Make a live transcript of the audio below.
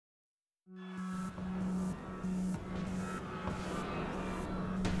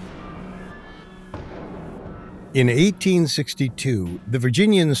In 1862, the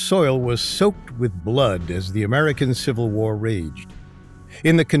Virginian soil was soaked with blood as the American Civil War raged.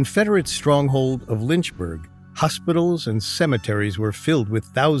 In the Confederate stronghold of Lynchburg, hospitals and cemeteries were filled with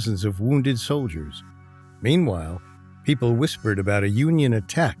thousands of wounded soldiers. Meanwhile, people whispered about a Union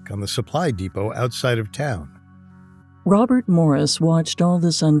attack on the supply depot outside of town. Robert Morris watched all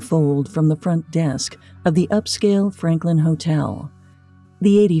this unfold from the front desk of the upscale Franklin Hotel.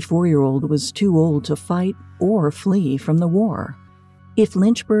 The 84-year-old was too old to fight or flee from the war. If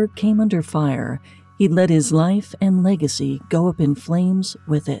Lynchburg came under fire, he'd let his life and legacy go up in flames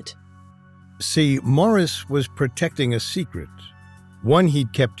with it. See, Morris was protecting a secret, one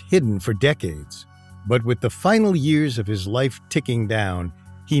he'd kept hidden for decades. But with the final years of his life ticking down,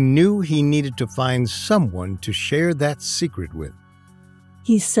 he knew he needed to find someone to share that secret with.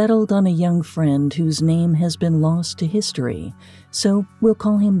 He settled on a young friend whose name has been lost to history, so we'll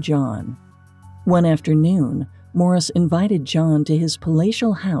call him John. One afternoon, Morris invited John to his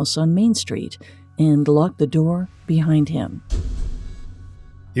palatial house on Main Street and locked the door behind him.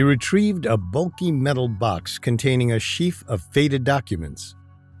 He retrieved a bulky metal box containing a sheaf of faded documents.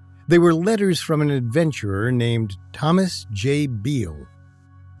 They were letters from an adventurer named Thomas J. Beale.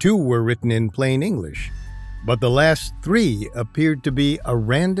 2 were written in plain English, but the last 3 appeared to be a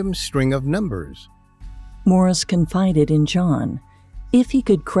random string of numbers. Morris confided in John. If he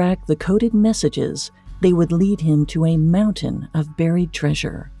could crack the coded messages, they would lead him to a mountain of buried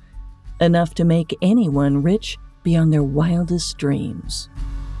treasure, enough to make anyone rich beyond their wildest dreams.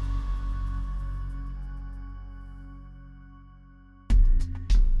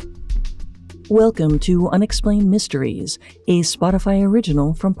 Welcome to Unexplained Mysteries, a Spotify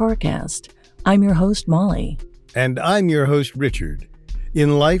original from Parcast. I'm your host, Molly. And I'm your host, Richard.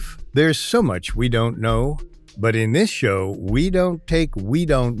 In life, there's so much we don't know, but in this show, we don't take "we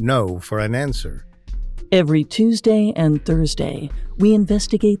don't know" for an answer. Every Tuesday and Thursday, we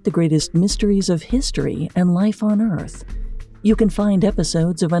investigate the greatest mysteries of history and life on Earth. You can find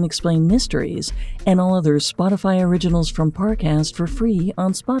episodes of Unexplained Mysteries and all other Spotify originals from Parcast for free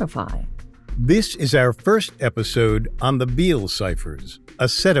on Spotify. This is our first episode on the Beale Ciphers, a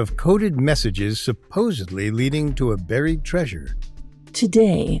set of coded messages supposedly leading to a buried treasure.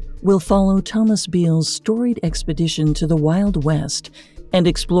 Today, we'll follow Thomas Beale's storied expedition to the Wild West and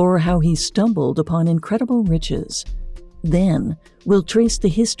explore how he stumbled upon incredible riches. Then, we'll trace the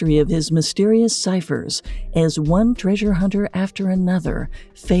history of his mysterious ciphers as one treasure hunter after another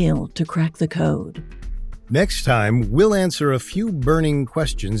failed to crack the code. Next time, we'll answer a few burning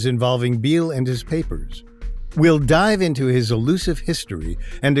questions involving Beale and his papers. We'll dive into his elusive history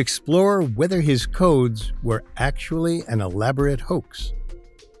and explore whether his codes were actually an elaborate hoax.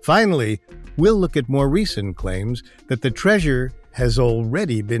 Finally, we'll look at more recent claims that the treasure has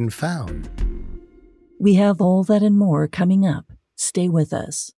already been found. We have all that and more coming up. Stay with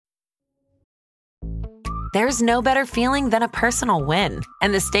us. There's no better feeling than a personal win,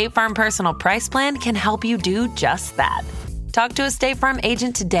 and the State Farm Personal Price Plan can help you do just that. Talk to a State Farm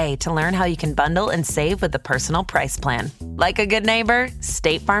agent today to learn how you can bundle and save with the Personal Price Plan. Like a good neighbor,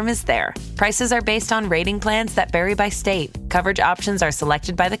 State Farm is there. Prices are based on rating plans that vary by state. Coverage options are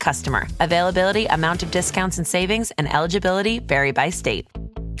selected by the customer. Availability, amount of discounts and savings, and eligibility vary by state.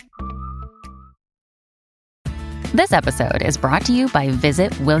 This episode is brought to you by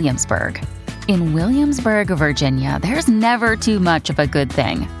Visit Williamsburg. In Williamsburg, Virginia, there's never too much of a good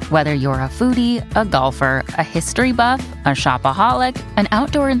thing. Whether you're a foodie, a golfer, a history buff, a shopaholic, an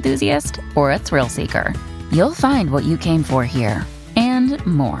outdoor enthusiast, or a thrill seeker, you'll find what you came for here and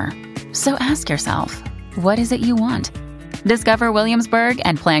more. So ask yourself, what is it you want? Discover Williamsburg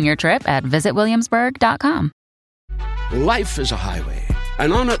and plan your trip at visitwilliamsburg.com. Life is a highway,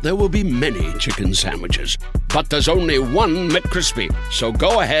 and on it there will be many chicken sandwiches. But there's only one McCrispy. So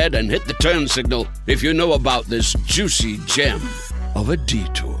go ahead and hit the turn signal if you know about this juicy gem of a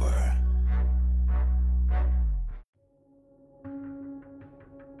detour.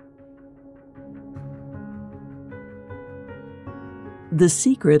 The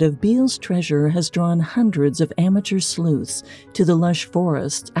secret of Beale's treasure has drawn hundreds of amateur sleuths to the lush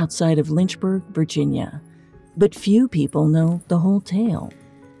forests outside of Lynchburg, Virginia. But few people know the whole tale.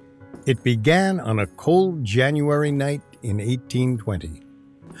 It began on a cold January night in 1820.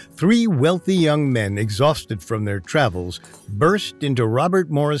 3 wealthy young men, exhausted from their travels, burst into Robert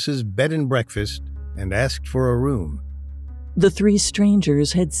Morris's bed and breakfast and asked for a room. The 3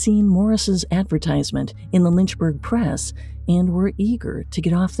 strangers had seen Morris's advertisement in the Lynchburg press and were eager to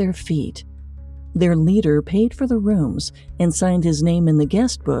get off their feet. Their leader paid for the rooms and signed his name in the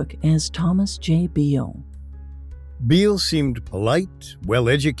guest book as Thomas J. Beale. Beale seemed polite,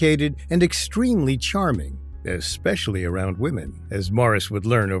 well-educated, and extremely charming. especially around women, as Morris would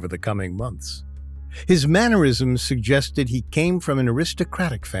learn over the coming months. His mannerisms suggested he came from an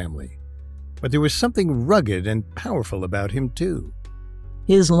aristocratic family, but there was something rugged and powerful about him, too.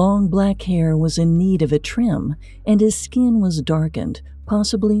 His long black hair was in need of a trim, and his skin was darkened,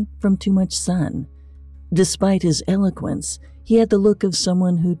 possibly from too much sun. Despite his eloquence, he had the look of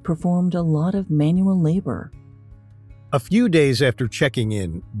someone who'd performed a lot of manual labor. A few days after checking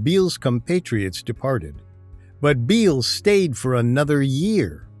in, Beale's compatriots departed. But Beale stayed for another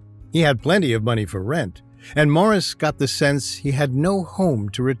year. He had plenty of money for rent, and Morris got the sense he had no home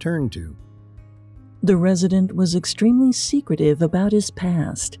to return to. The resident was extremely secretive about his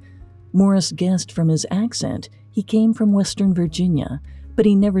past. Morris guessed from his accent he came from Western Virginia, but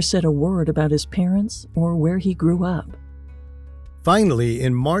he never said a word about his parents or where he grew up. Finally,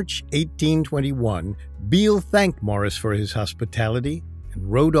 in March 1821, Beale thanked Morris for his hospitality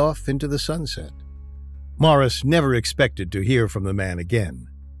and rode off into the sunset. Morris never expected to hear from the man again.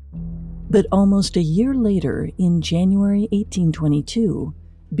 But almost a year later, in January 1822,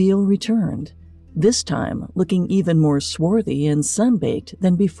 Beale returned, this time looking even more swarthy and sunbaked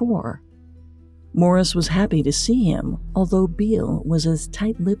than before. Morris was happy to see him, although Beale was as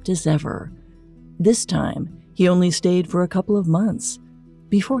tight-lipped as ever. This time, he only stayed for a couple of months.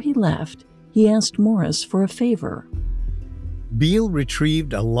 Before he left, he asked Morris for a favor. Beale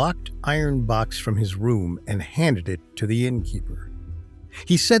retrieved a locked iron box from his room and handed it to the innkeeper.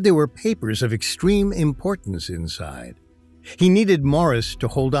 He said there were papers of extreme importance inside. He needed Morris to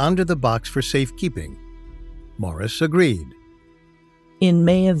hold onto the box for safekeeping. Morris agreed. In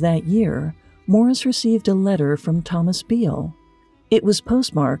May of that year, Morris received a letter from Thomas Beale. It was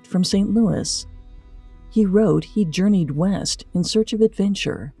postmarked from St. Louis. He wrote he'd journeyed west in search of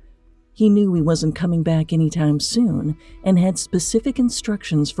adventure. He knew he wasn't coming back anytime soon and had specific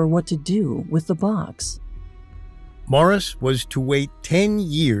instructions for what to do with the box. Morris was to wait 10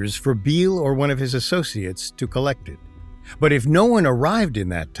 years for Beale or one of his associates to collect it. But if no one arrived in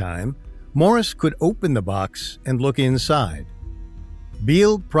that time, Morris could open the box and look inside.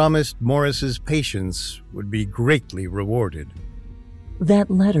 Beale promised Morris's patience would be greatly rewarded.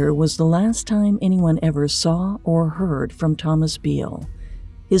 That letter was the last time anyone ever saw or heard from Thomas Beale.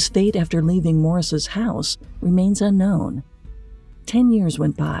 His fate after leaving Morris's house remains unknown. 10 years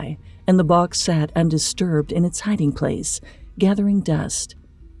went by, and the box sat undisturbed in its hiding place, gathering dust.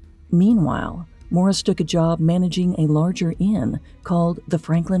 Meanwhile, Morris took a job managing a larger inn called the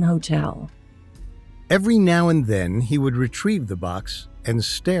Franklin Hotel. Every now and then he would retrieve the box and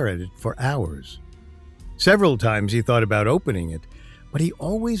stare at it for hours. Several times he thought about opening it, but he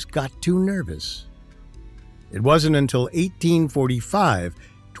always got too nervous. It wasn't until 1845,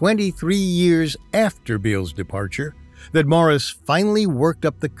 23 years after Beale's departure, that Morris finally worked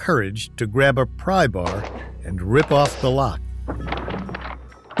up the courage to grab a pry bar and rip off the lock.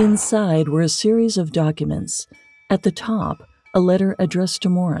 Inside were a series of documents. At the top, a letter addressed to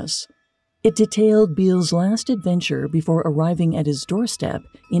Morris. It detailed Beale's last adventure before arriving at his doorstep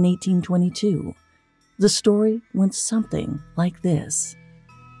in 1822. The story went something like this.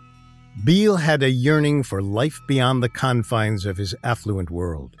 Beale had a yearning for life beyond the confines of his affluent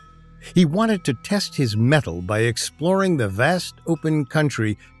world. He wanted to test his mettle by exploring the vast open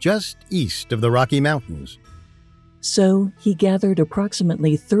country just east of the Rocky Mountains. So he gathered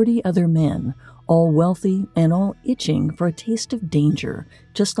approximately 30 other men, all wealthy and all itching for a taste of danger,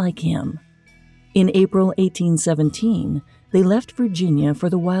 just like him. In April 1817, they left Virginia for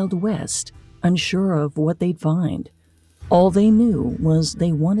the Wild West, unsure of what they'd find. All they knew was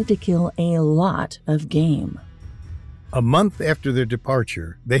they wanted to kill a lot of game. A month after their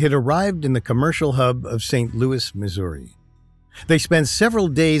departure, they had arrived in the commercial hub of St. Louis, Missouri. They spent several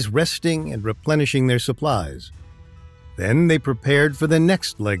days resting and replenishing their supplies. Then they prepared for the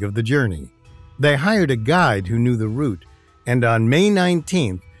next leg of the journey. They hired a guide who knew the route, and on May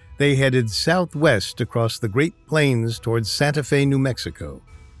 19th, they headed southwest across the Great Plains towards Santa Fe, New Mexico.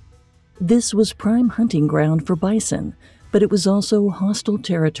 This was prime hunting ground for bison, but it was also hostile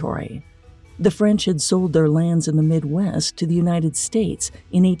territory. The French had sold their lands in the Midwest to the United States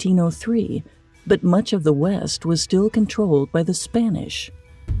in 1803, but much of the West was still controlled by the Spanish.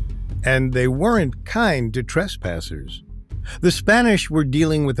 And they weren't kind to trespassers. The Spanish were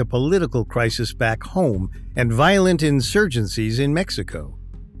dealing with a political crisis back home and violent insurgencies in Mexico.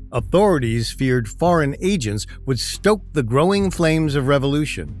 Authorities feared foreign agents would stoke the growing flames of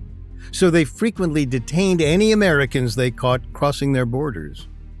revolution, so they frequently detained any Americans they caught crossing their borders.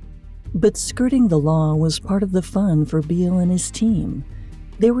 But skirting the law was part of the fun for Beale and his team.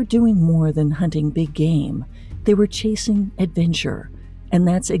 They were doing more than hunting big game. They were chasing adventure, and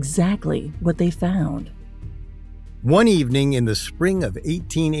that's exactly what they found. One evening in the spring of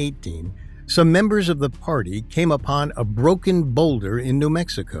 1818, some members of the party came upon a broken boulder in New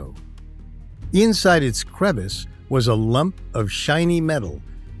Mexico. Inside its crevice was a lump of shiny metal,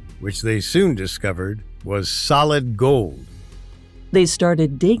 which they soon discovered was solid gold. They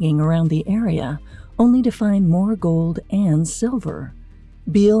started digging around the area, only to find more gold and silver.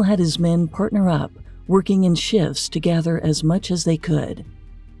 Beale had his men partner up, working in shifts to gather as much as they could.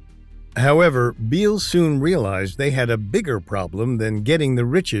 However, Beale soon realized they had a bigger problem than getting the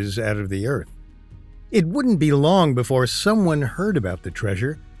riches out of the earth. It wouldn't be long before someone heard about the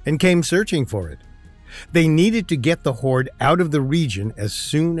treasure and came searching for it. They needed to get the hoard out of the region as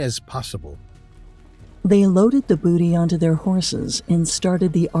soon as possible. They loaded the booty onto their horses and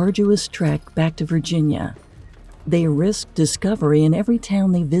started the arduous trek back to Virginia. They risked discovery in every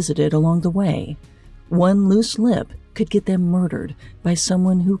town they visited along the way. One loose lip could get them murdered by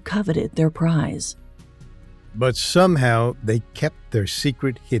someone who coveted their prize. But somehow they kept their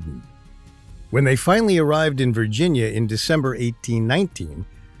secret hidden. When they finally arrived in Virginia in December 1819,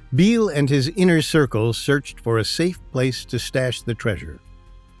 Beale and his inner circle searched for a safe place to stash the treasure.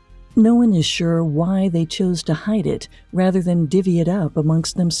 No one is sure why they chose to hide it rather than divvy it up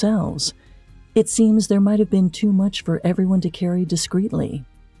amongst themselves. It seems there might have been too much for everyone to carry discreetly.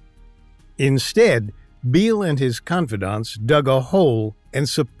 Instead, Beale and his confidants dug a hole and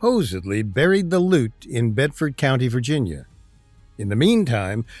supposedly buried the loot in Bedford County, Virginia. In the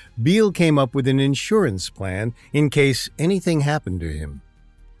meantime, Beale came up with an insurance plan in case anything happened to him.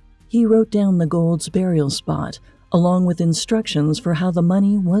 He wrote down the gold's burial spot, along with instructions for how the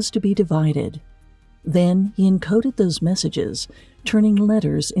money was to be divided. Then he encoded those messages, turning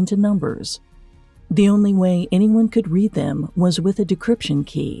letters into numbers. The only way anyone could read them was with a decryption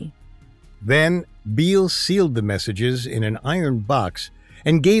key. Then, Beale sealed the messages in an iron box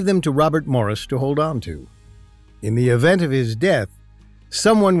and gave them to Robert Morris to hold on to. In the event of his death,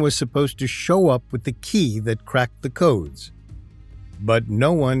 someone was supposed to show up with the key that cracked the codes. But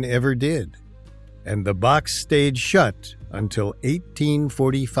no one ever did, and the box stayed shut until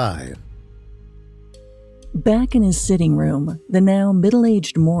 1845. Back in his sitting room, the now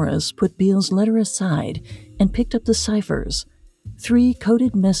middle-aged Morris put Beale's letter aside and picked up the ciphers, 3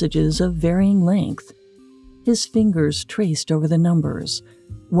 coded messages of varying length. His fingers traced over the numbers,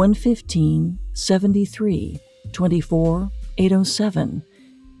 115, 73, 24, 807.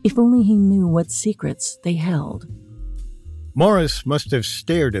 If only he knew what secrets they held. Morris must have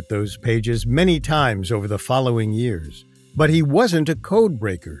stared at those pages many times over the following years, but he wasn't a code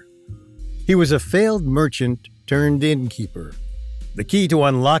breaker. He was a failed merchant turned innkeeper. The key to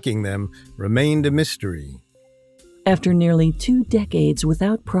unlocking them remained a mystery. After nearly 2 decades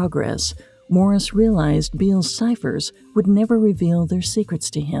without progress, Morris realized Beale's ciphers would never reveal their secrets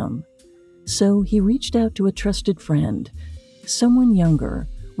to him. So he reached out to a trusted friend, someone younger,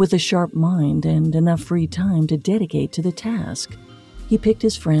 with a sharp mind and enough free time to dedicate to the task. He picked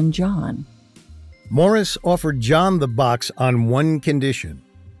his friend John. Morris offered John the box on one condition.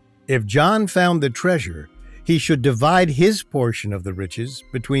 If John found the treasure, he should divide his portion of the riches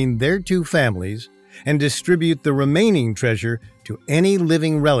between their 2 families and distribute the remaining treasure to any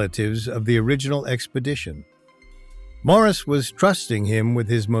living relatives of the original expedition. Morris was trusting him with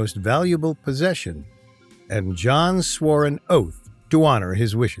his most valuable possession, and John swore an oath to honor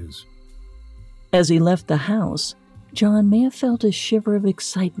his wishes. As he left the house, John may have felt a shiver of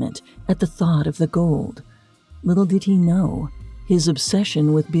excitement at the thought of the gold. Little did he know, his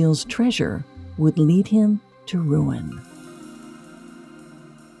obsession with Beale's treasure would lead him to ruin.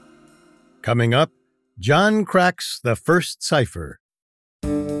 Coming up, John cracks the first cipher.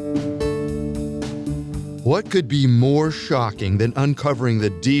 What could be more shocking than uncovering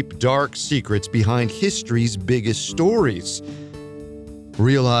the deep, dark secrets behind history's biggest stories?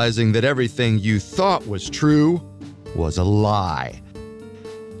 Realizing that everything you thought was true was a lie.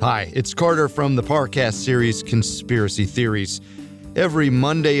 Hi, it's Carter from the Parcast series Conspiracy Theories. Every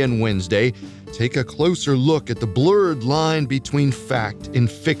Monday and Wednesday, take a closer look at the blurred line between fact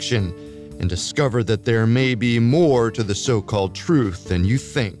and fiction and discover that there may be more to the so-called truth than you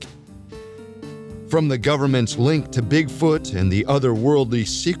think. From the government's link to Bigfoot and the otherworldly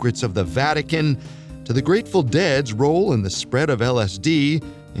secrets of the Vatican, to the Grateful Dead's role in the spread of LSD,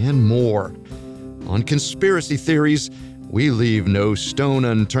 and more. On Conspiracy Theories, we leave no stone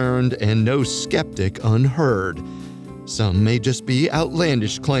unturned and no skeptic unheard. Some may just be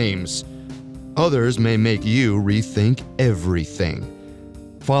outlandish claims. Others may make you rethink everything.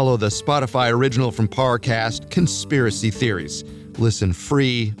 Follow the Spotify original from Parcast, Conspiracy Theories. Listen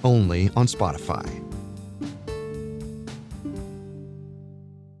free only on Spotify.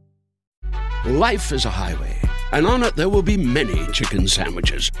 Life is a highway, and on it there will be many chicken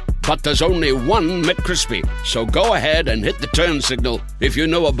sandwiches. But there's only one McCrispy. So go ahead and hit the turn signal if you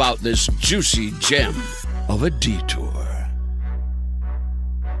know about this juicy gem of a detour.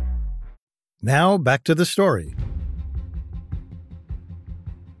 Now back to the story.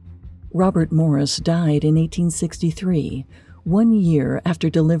 Robert Morris died in 1863, 1 year after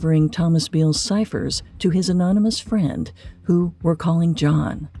delivering Thomas Beale's ciphers to his anonymous friend, who we're calling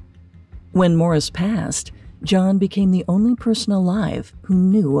John. When Morris passed, John became the only person alive who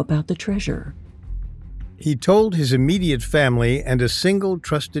knew about the treasure. He told his immediate family and a single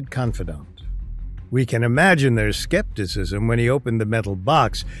trusted confidant. We can imagine their skepticism when he opened the metal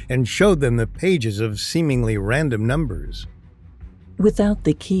box and showed them the pages of seemingly random numbers. Without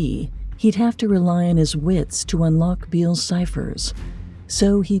the key, he'd have to rely on his wits to unlock Beale's ciphers.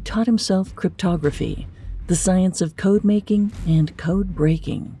 So he taught himself cryptography, the science of code making and code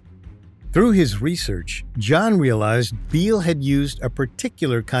breaking. Through his research, John realized Beale had used a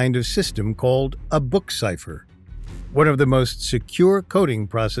particular kind of system called a book cipher, one of the most secure coding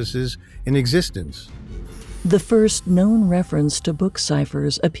processes in existence. The first known reference to book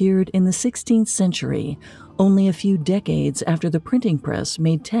ciphers appeared in the 16th century, only a few decades after the printing press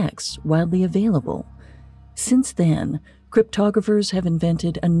made texts widely available. Since then, cryptographers have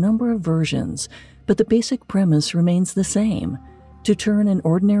invented a number of versions, but the basic premise remains the same: to turn an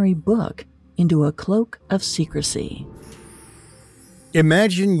ordinary book into a cloak of secrecy.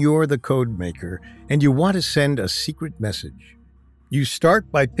 Imagine you're the code maker and you want to send a secret message. You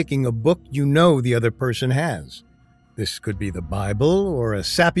start by picking a book you know the other person has. This could be the Bible or a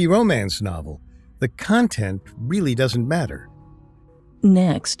sappy romance novel. The content really doesn't matter.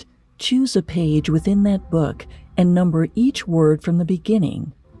 Next, choose a page within that book and number each word from the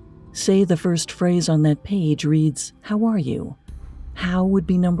beginning. Say the first phrase on that page reads, "How are you?" How would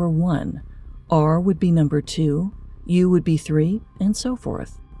be number 1, R would be number 2, U would be 3, and so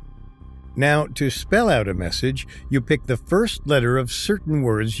forth. Now, to spell out a message, you pick the first letter of certain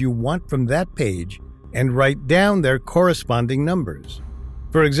words you want from that page and write down their corresponding numbers.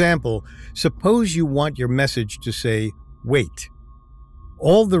 For example, suppose you want your message to say, "Wait."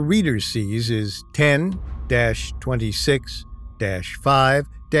 All the reader sees is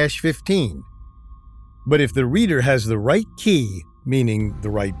 10-26-5-15. But if the reader has the right key, meaning the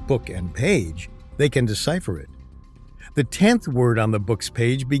right book and page, they can decipher it. The 10th word on the book's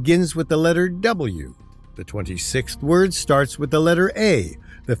page begins with the letter W. The 26th word starts with the letter A.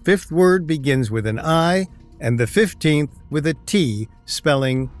 The 5th word begins with an I, and the 15th with a T,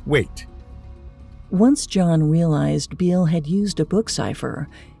 spelling wait. Once John realized Beale had used a book cipher,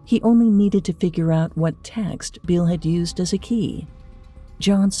 he only needed to figure out what text Beale had used as a key.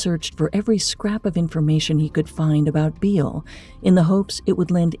 John searched for every scrap of information he could find about Beale in the hopes it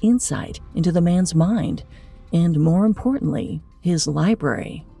would lend insight into the man's mind, and more importantly, his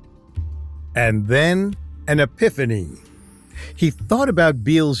library. And then an epiphany. He thought about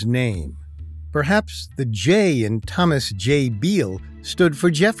Beale's name. Perhaps the J in Thomas J. Beale stood for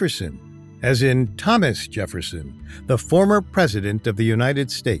Jefferson, as in Thomas Jefferson, the former President of the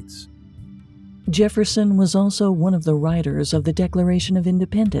United States. Jefferson was also one of the writers of the Declaration of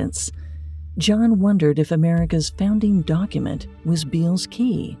Independence. John wondered if America's founding document was Beale's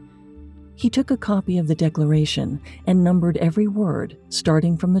key. He took a copy of the Declaration and numbered every word,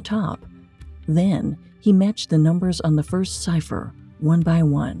 starting from the top. Then, he matched the numbers on the first cipher, one by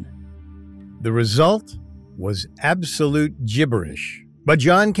one. The result was absolute gibberish, but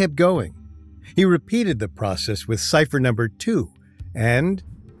John kept going. He repeated the process with cipher number 2, and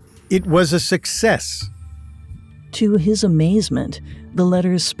it was a success. To his amazement, the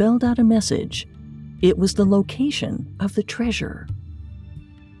letters spelled out a message. It was the location of the treasure.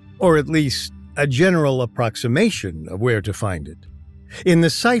 Or at least a general approximation of where to find it. In the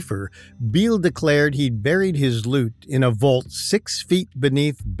cipher, Beale declared he'd buried his loot in a vault 6 feet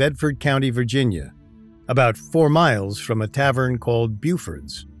beneath Bedford County, Virginia, about 4 miles from a tavern called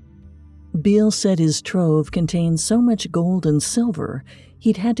Buford's. Beale said his trove contained so much gold and silver,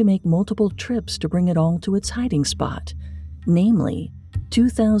 he'd had to make multiple trips to bring it all to its hiding spot, namely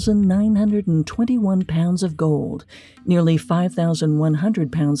 2,921 pounds of gold, nearly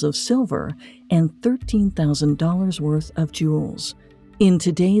 5,100 pounds of silver, and $13,000 worth of jewels. In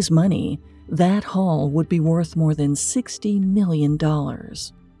today's money, that haul would be worth more than $60 million.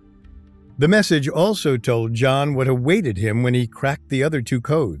 The message also told John what awaited him when he cracked the other 2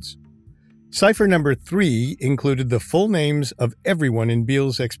 codes. Cipher number 3 included the full names of everyone in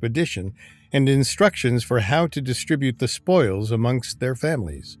Beale's expedition and instructions for how to distribute the spoils amongst their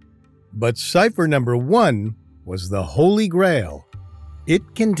families. But cipher number 1 was the Holy Grail.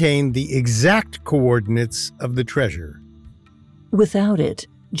 It contained the exact coordinates of the treasure. Without it,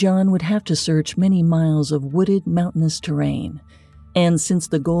 John would have to search many miles of wooded, mountainous terrain. And since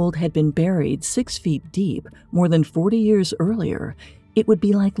the gold had been buried 6 feet deep more than 40 years earlier, it would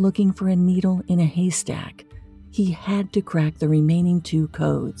be like looking for a needle in a haystack. He had to crack the remaining 2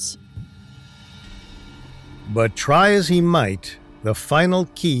 codes. But try as he might, the final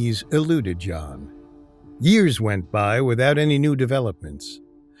keys eluded John. Years went by without any new developments.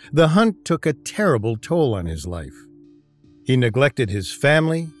 The hunt took a terrible toll on his life. He neglected his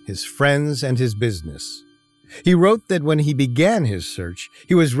family, his friends, and his business. He wrote that when he began his search,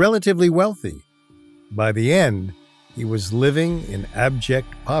 he was relatively wealthy. By the end, he was living in abject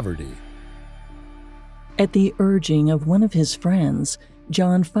poverty. At the urging of one of his friends,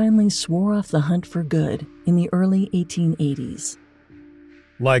 John finally swore off the hunt for good in the early 1880s.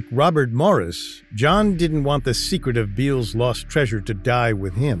 Like Robert Morris, John didn't want the secret of Beale's lost treasure to die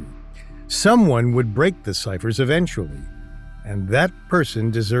with him. Someone would break the ciphers eventually, and that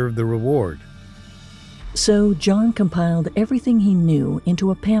person deserved the reward. So John compiled everything he knew into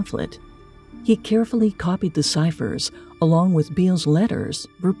a pamphlet. He carefully copied the ciphers, along with Beale's letters,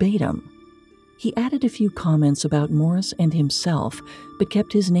 verbatim. He added a few comments about Morris and himself, but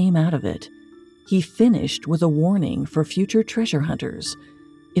kept his name out of it. He finished with a warning for future treasure hunters.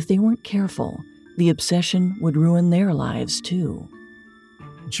 If they weren't careful, the obsession would ruin their lives too.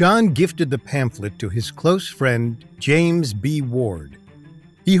 John gifted the pamphlet to his close friend, James B. Ward.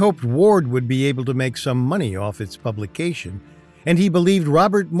 He hoped Ward would be able to make some money off its publication, and he believed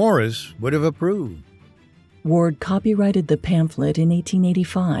Robert Morris would have approved. Ward copyrighted the pamphlet in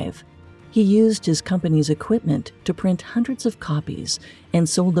 1885. He used his company's equipment to print hundreds of copies and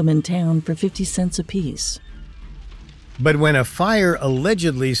sold them in town for 50 cents apiece. But when a fire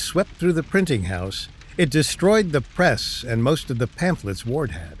allegedly swept through the printing house, it destroyed the press and most of the pamphlets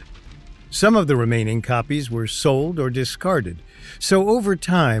Ward had. Some of the remaining copies were sold or discarded, so over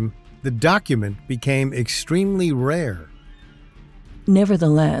time, the document became extremely rare.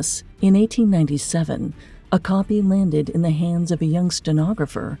 Nevertheless, in 1897, a copy landed in the hands of a young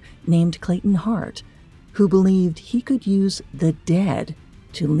stenographer named Clayton Hart, who believed he could use the dead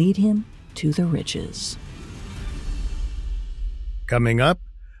to lead him to the riches. Coming up,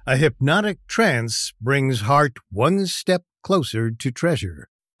 a hypnotic trance brings Hart one step closer to treasure.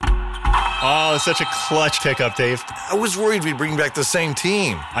 Oh, such a clutch pickup, Dave. I was worried we'd bring back the same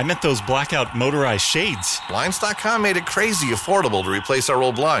team. I meant those blackout motorized shades. Blinds.com made it crazy affordable to replace our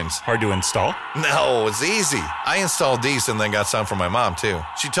old blinds. Hard to install? No, it's easy. I installed these and then got some for my mom, too.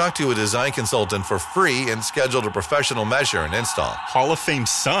 She talked to a design consultant for free and scheduled a professional measure and install. Hall of Fame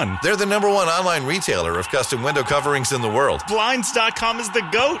son. They're the #1 online retailer of custom window coverings in the world. Blinds.com is the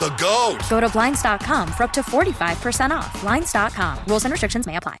GOAT. The GOAT! Go to Blinds.com for up to 45% off. Blinds.com. Rules and restrictions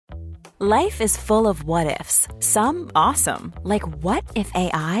may apply. Life is full of what-ifs. Some awesome, like what if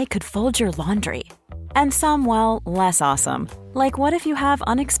AI could fold your laundry? And some, well, less awesome, like what if you have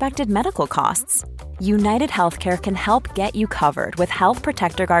unexpected medical costs? United Healthcare can help get you covered with Health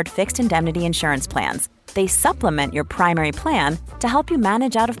Protector Guard fixed indemnity insurance plans. They supplement your primary plan to help you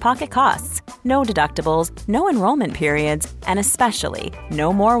manage out-of-pocket costs. No deductibles, no enrollment periods, and especially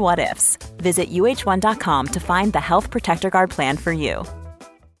no more what-ifs. Visit uh1.com to find the Health Protector Guard plan for you.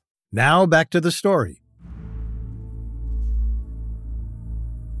 Now back to the story.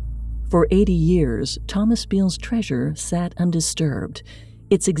 For 80 years, Thomas Beale's treasure sat undisturbed,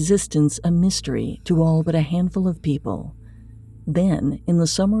 its existence a mystery to all but a handful of people. Then, in the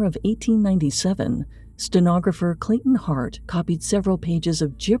summer of 1897, stenographer Clayton Hart copied several pages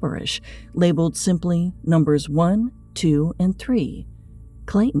of gibberish labeled simply numbers 1, 2, and 3.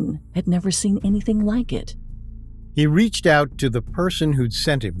 Clayton had never seen anything like it. He reached out to the person who'd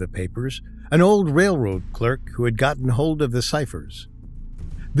sent him the papers, an old railroad clerk who had gotten hold of the ciphers.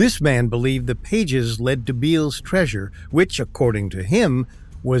 This man believed the pages led to Beale's treasure, which, according to him,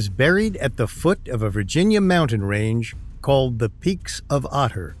 was buried at the foot of a Virginia mountain range called the Peaks of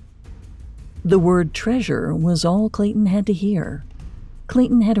Otter. The word treasure was all Clayton had to hear.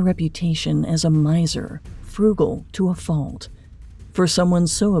 Clayton had a reputation as a miser, frugal to a fault. For someone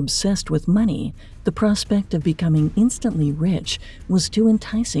so obsessed with money, the prospect of becoming instantly rich was too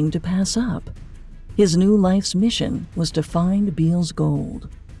enticing to pass up. His new life's mission was to find Beale's gold.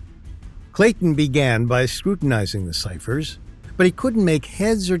 Clayton began by scrutinizing the ciphers, but he couldn't make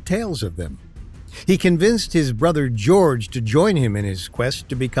heads or tails of them. He convinced his brother George to join him in his quest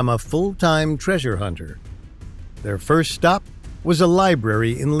to become a full-time treasure hunter. Their first stop was a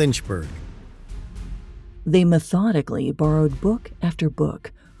library in Lynchburg. They methodically borrowed book after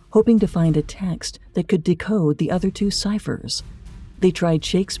book, hoping to find a text that could decode the other 2 ciphers. They tried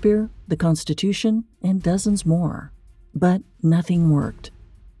Shakespeare, the Constitution, and dozens more. But nothing worked.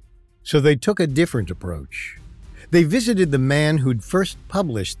 So they took a different approach. They visited the man who'd first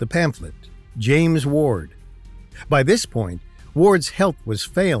published the pamphlet, James Ward. By this point, Ward's health was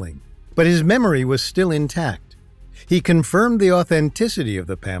failing, but his memory was still intact. He confirmed the authenticity of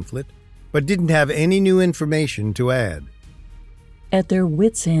the pamphlet, but didn't have any new information to add. At their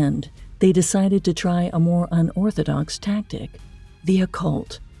wits' end, they decided to try a more unorthodox tactic, the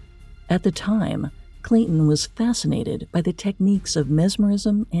occult. At the time, Clayton was fascinated by the techniques of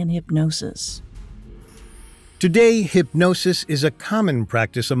mesmerism and hypnosis. Today, hypnosis is a common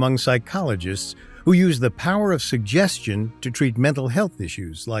practice among psychologists who use the power of suggestion to treat mental health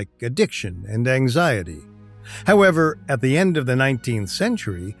issues like addiction and anxiety. However, at the end of the 19th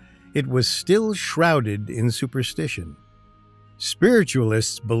century, it was still shrouded in superstition.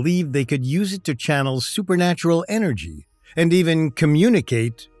 Spiritualists believed they could use it to channel supernatural energy and even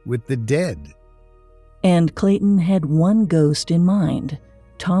communicate with the dead. And Clayton had one ghost in mind,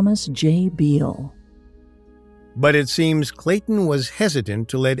 Thomas J. Beale. But it seems Clayton was hesitant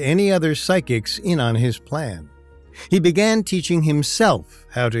to let any other psychics in on his plan. He began teaching himself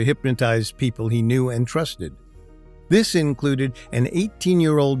how to hypnotize people he knew and trusted. This included an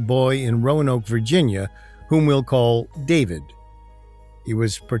 18-year-old boy in Roanoke, Virginia, whom we'll call David. He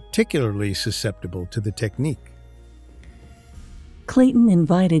was particularly susceptible to the technique. Clayton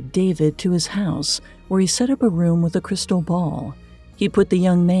invited David to his house, where he set up a room with a crystal ball. He put the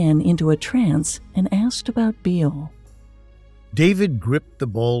young man into a trance and asked about Beale. David gripped the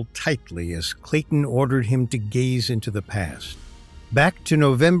ball tightly as Clayton ordered him to gaze into the past. Back to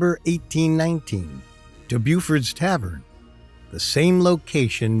November 1819, to Buford's Tavern, the same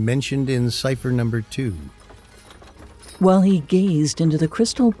location mentioned in cipher number 2. While he gazed into the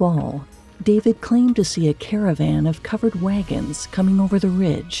crystal ball, David claimed to see a caravan of covered wagons coming over the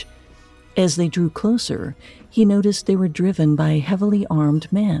ridge. As they drew closer, he noticed they were driven by heavily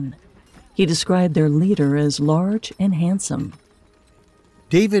armed men. He described their leader as large and handsome.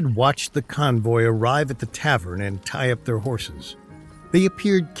 David watched the convoy arrive at the tavern and tie up their horses. They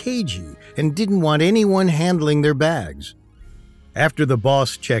appeared cagey and didn't want anyone handling their bags. After the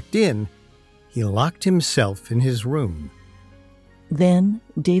boss checked in, he locked himself in his room. Then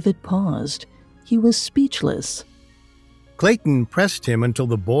David paused. He was speechless. Clayton pressed him until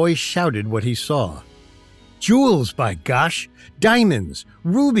the boy shouted what he saw. Jewels, by gosh! Diamonds,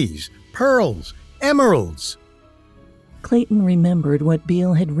 rubies, pearls, emeralds! Clayton remembered what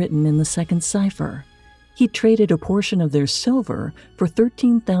Beale had written in the second cipher. He traded a portion of their silver for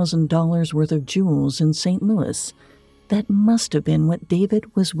 $13,000 worth of jewels in St. Louis. That must have been what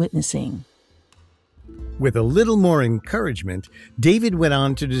David was witnessing. With a little more encouragement, David went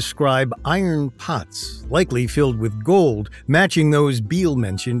on to describe iron pots, likely filled with gold, matching those Beale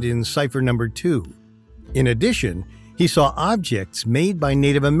mentioned in cipher number 2. In addition, he saw objects made by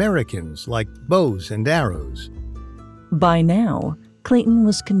Native Americans, like bows and arrows. By now, Clayton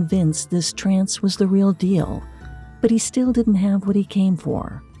was convinced this trance was the real deal, but he still didn't have what he came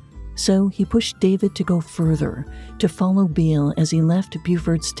for. So he pushed David to go further, to follow Beale as he left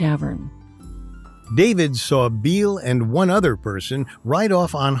Buford's Tavern. David saw Beale and one other person ride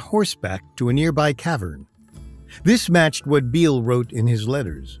off on horseback to a nearby cavern. This matched what Beale wrote in his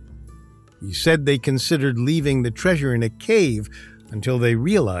letters. He said they considered leaving the treasure in a cave until they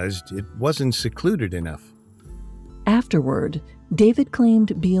realized it wasn't secluded enough. Afterward, David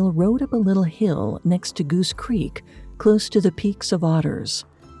claimed Beale rode up a little hill next to Goose Creek, close to the Peaks of Otters.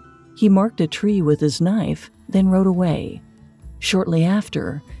 He marked a tree with his knife, then rode away. Shortly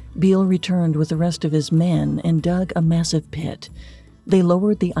after, Beale returned with the rest of his men and dug a massive pit. They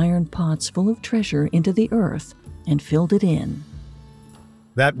lowered the iron pots full of treasure into the earth and filled it in.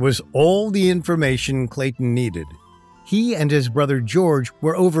 That was all the information Clayton needed. He and his brother George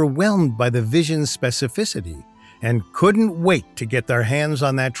were overwhelmed by the vision's specificity and couldn't wait to get their hands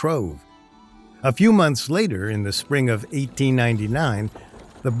on that trove. A few months later, in the spring of 1899,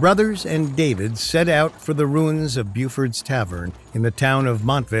 the brothers and David set out for the ruins of Buford's Tavern in the town of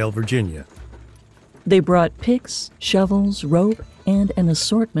Montvale, Virginia. They brought picks, shovels, rope, and an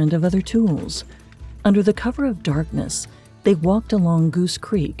assortment of other tools. Under the cover of darkness, they walked along Goose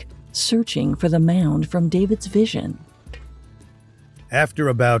Creek, searching for the mound from David's vision. After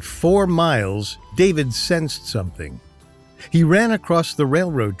about 4 miles, David sensed something. He ran across the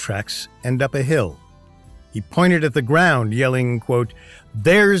railroad tracks and up a hill. He pointed at the ground, yelling, quote,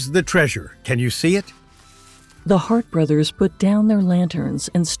 "There's the treasure. Can you see it?" The Hart brothers put down their lanterns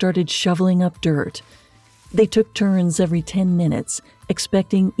and started shoveling up dirt. They took turns every 10 minutes,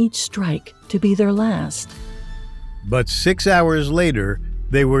 expecting each strike to be their last. But 6 hours later,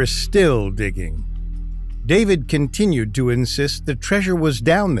 they were still digging. David continued to insist the treasure was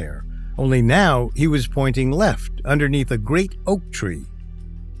down there, only now he was pointing left underneath a great oak tree.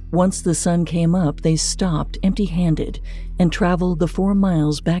 Once the sun came up, they stopped empty-handed and traveled the 4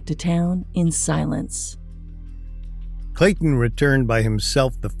 miles back to town in silence. Clayton returned by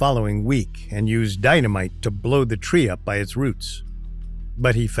himself the following week and used dynamite to blow the tree up by its roots.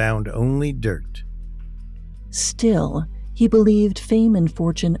 But he found only dirt. Still, he believed fame and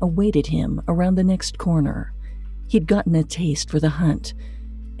fortune awaited him around the next corner. He'd gotten a taste for the hunt,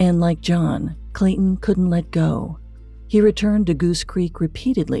 and like John, Clayton couldn't let go. He returned to Goose Creek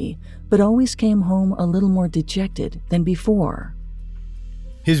repeatedly, but always came home a little more dejected than before.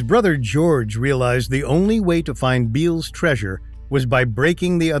 His brother George realized the only way to find Beale's treasure was by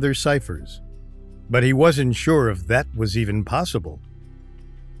breaking the other ciphers, but he wasn't sure if that was even possible.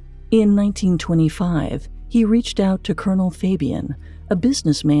 In 1925, he reached out to Colonel Fabian, a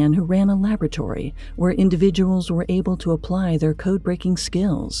businessman who ran a laboratory where individuals were able to apply their code-breaking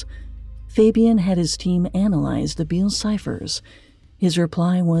skills. Fabian had his team analyze the Beale ciphers. His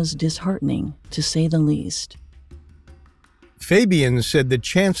reply was disheartening, to say the least. Fabian said the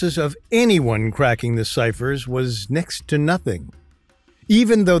chances of anyone cracking the ciphers was next to nothing.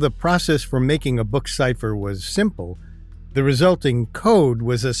 Even though the process for making a book cipher was simple, the resulting code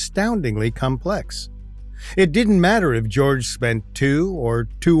was astoundingly complex. It didn't matter if George spent 2 or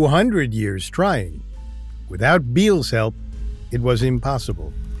 200 years trying. Without Beale's help, it was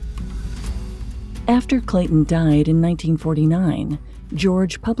impossible. After Clayton died in 1949,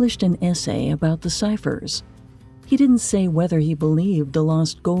 George published an essay about the ciphers. He didn't say whether he believed the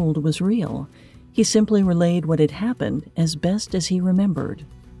lost gold was real. He simply relayed what had happened as best as he remembered.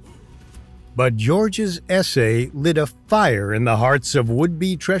 But George's essay lit a fire in the hearts of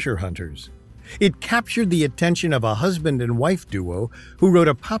would-be treasure hunters. It captured the attention of a husband and wife duo who wrote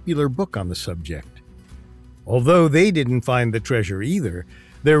a popular book on the subject. Although they didn't find the treasure either,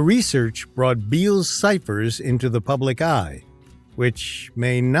 their research brought Beale's ciphers into the public eye, which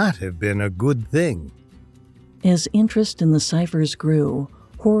may not have been a good thing. As interest in the ciphers grew,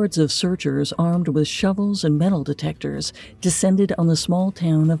 hordes of searchers armed with shovels and metal detectors descended on the small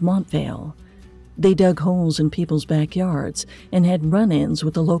town of Montvale. They dug holes in people's backyards and had run-ins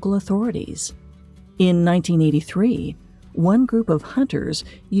with the local authorities. In 1983, one group of hunters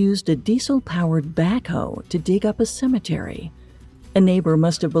used a diesel-powered backhoe to dig up a cemetery. A neighbor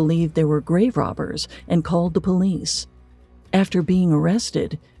must have believed they were grave robbers and called the police. After being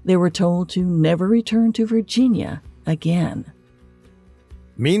arrested, they were told to never return to Virginia again.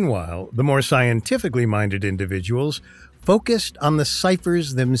 Meanwhile, the more scientifically minded individuals focused on the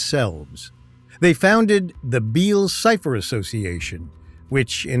ciphers themselves. They founded the Beale Cipher Association,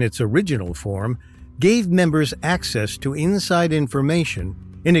 which, in its original form, gave members access to inside information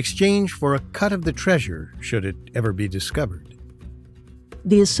in exchange for a cut of the treasure should it ever be discovered.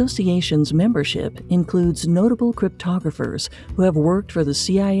 The association's membership includes notable cryptographers who have worked for the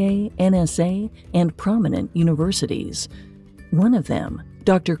CIA, NSA, and prominent universities. One of them,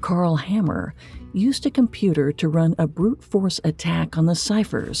 Dr. Carl Hammer, used a computer to run a brute force attack on the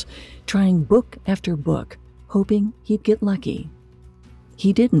ciphers, trying book after book, hoping he'd get lucky.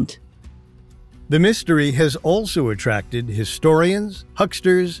 He didn't. The mystery has also attracted historians,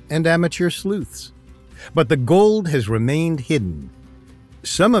 hucksters, and amateur sleuths. But the gold has remained hidden.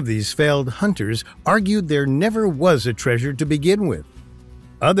 Some of these failed hunters argued there never was a treasure to begin with.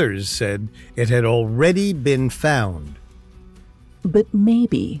 Others said it had already been found. But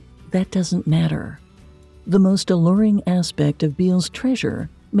maybe that doesn't matter. The most alluring aspect of Beale's treasure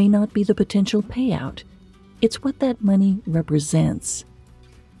may not be the potential payout. It's what that money represents.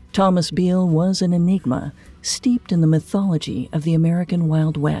 Thomas Beale was an enigma, steeped in the mythology of the American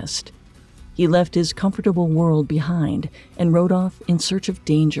Wild West. He left his comfortable world behind and rode off in search of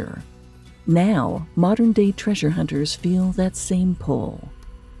danger. Now, modern-day treasure hunters feel that same pull.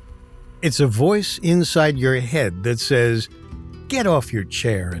 It's a voice inside your head that says, "Get off your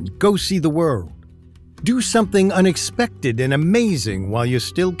chair and go see the world. Do something unexpected and amazing while you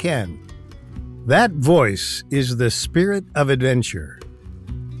still can." That voice is the spirit of adventure.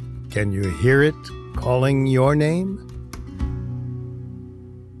 Can you hear it calling your name?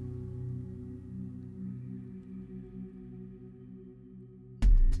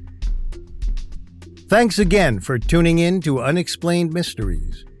 Thanks again for tuning in to Unexplained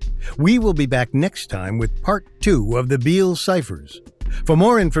Mysteries. We will be back next time with Part 2 of the Beale Ciphers. For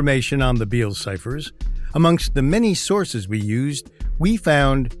more information on the Beale Ciphers, amongst the many sources we used, we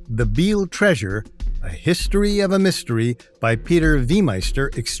found The Beale Treasure, A History of a Mystery by Peter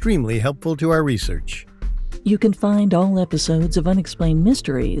Wiemeister extremely helpful to our research. You can find all episodes of Unexplained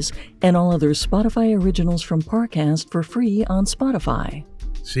Mysteries and all other Spotify originals from Parcast for free on Spotify.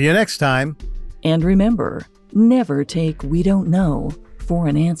 See you next time. And remember, never take "we don't know" for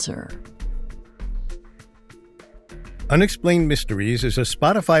an answer. Unexplained Mysteries is a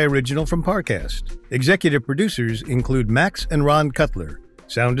Spotify original from Parcast. Executive producers include Max and Ron Cutler.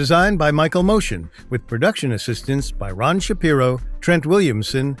 Sound design by Michael Motion, with production assistance by Ron Shapiro, Trent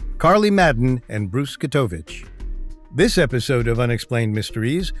Williamson, Carly Madden, and Bruce Katovich. This episode of Unexplained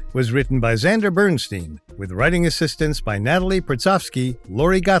Mysteries was written by Xander Bernstein, with writing assistance by Natalie Pertsovsky,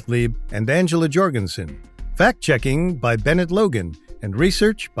 Lori Gottlieb, and Angela Jorgensen. Fact-checking by Bennett Logan, and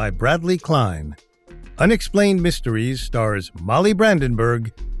research by Bradley Klein. Unexplained Mysteries stars Molly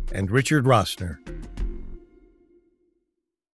Brandenburg and Richard Rossner.